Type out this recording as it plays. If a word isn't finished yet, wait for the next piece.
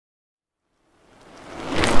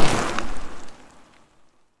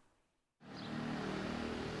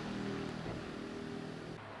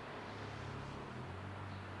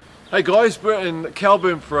Hey guys, we're in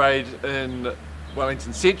Calburn Parade in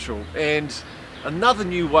Wellington Central, and another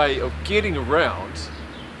new way of getting around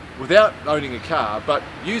without owning a car but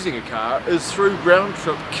using a car is through round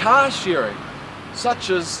trip car sharing, such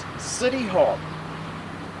as Cityhop.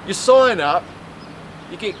 You sign up,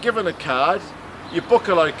 you get given a card, you book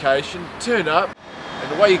a location, turn up,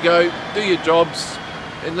 and away you go, do your jobs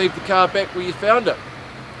and leave the car back where you found it.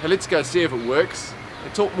 Hey, let's go see if it works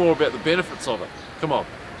and talk more about the benefits of it. Come on.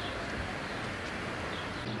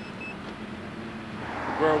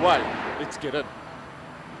 We're away. Let's get in.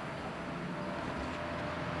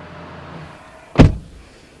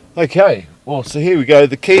 Okay, well, so here we go.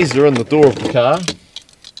 The keys are in the door of the car.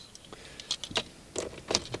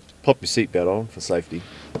 Pop your seatbelt on for safety.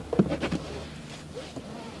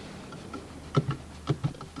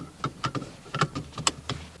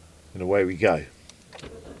 And away we go.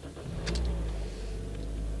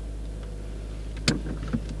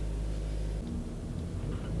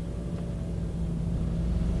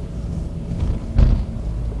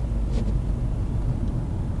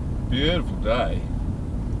 Beautiful day.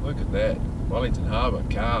 Look at that. Wellington Harbour,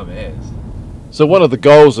 calm as. So one of the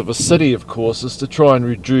goals of a city, of course, is to try and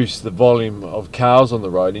reduce the volume of cars on the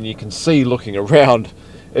road, and you can see looking around,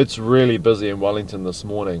 it's really busy in Wellington this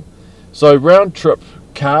morning. So round trip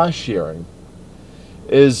car sharing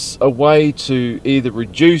is a way to either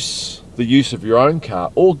reduce the use of your own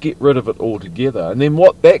car or get rid of it altogether. And then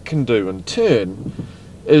what that can do in turn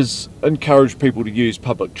is encourage people to use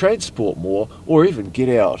public transport more, or even get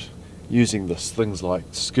out using things like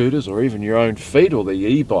scooters or even your own feet or the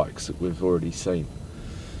e-bikes that we've already seen.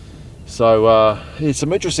 So yeah,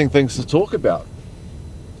 some interesting things to talk about.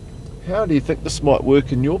 How do you think this might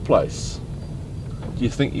work in your place? Do you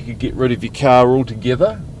think you could get rid of your car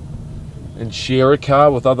altogether and share a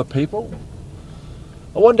car with other people?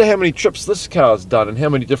 I wonder how many trips this car's done and how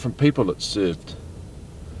many different people it's served.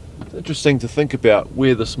 It's interesting to think about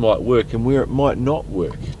where this might work and where it might not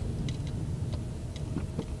work.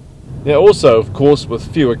 Now also, of course,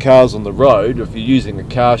 with fewer cars on the road, if you're using a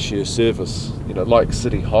car share service, like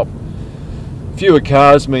Cityhop, fewer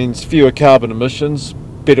cars means fewer carbon emissions,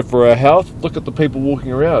 better for our health. Look at the people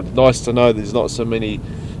walking around. Nice to know there's not so many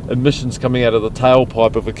emissions coming out of the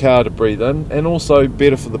tailpipe of a car to breathe in, and also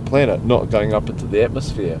better for the planet, not going up into the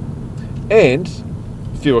atmosphere. And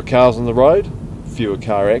fewer cars on the road, fewer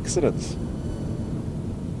car accidents.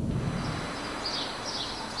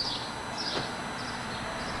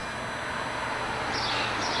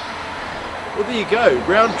 Well, there you go,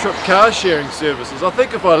 round trip car sharing services. I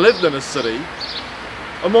think if I lived in a city,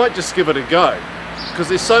 I might just give it a go, because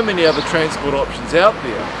there's so many other transport options out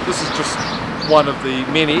there. This is just one of the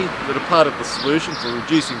many that are part of the solution for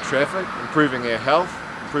reducing traffic, improving our health,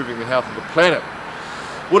 improving the health of the planet.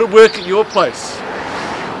 Would it work at your place?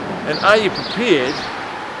 And are you prepared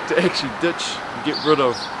to actually ditch and get rid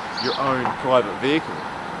of your own private vehicle?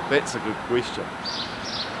 That's a good question.